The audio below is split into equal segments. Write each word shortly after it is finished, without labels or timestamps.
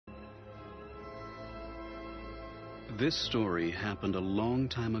This story happened a long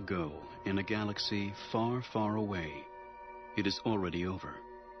time ago in a galaxy far, far away. It is already over.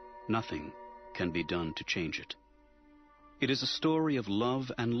 Nothing can be done to change it. It is a story of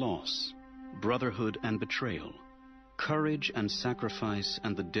love and loss, brotherhood and betrayal, courage and sacrifice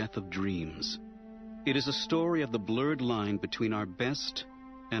and the death of dreams. It is a story of the blurred line between our best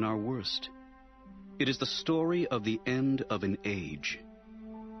and our worst. It is the story of the end of an age.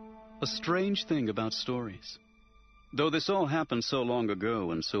 A strange thing about stories. Though this all happened so long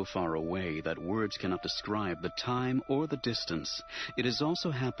ago and so far away that words cannot describe the time or the distance, it is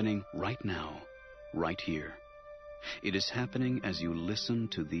also happening right now, right here. It is happening as you listen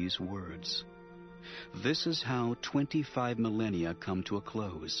to these words. This is how 25 millennia come to a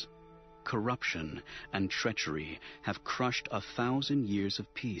close. Corruption and treachery have crushed 1,000 years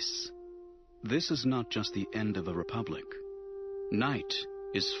of peace. This is not just the end of a republic. Night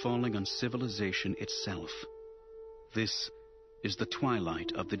is falling on civilization itself. This is the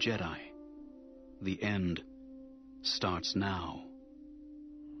twilight of the Jedi. The end starts now.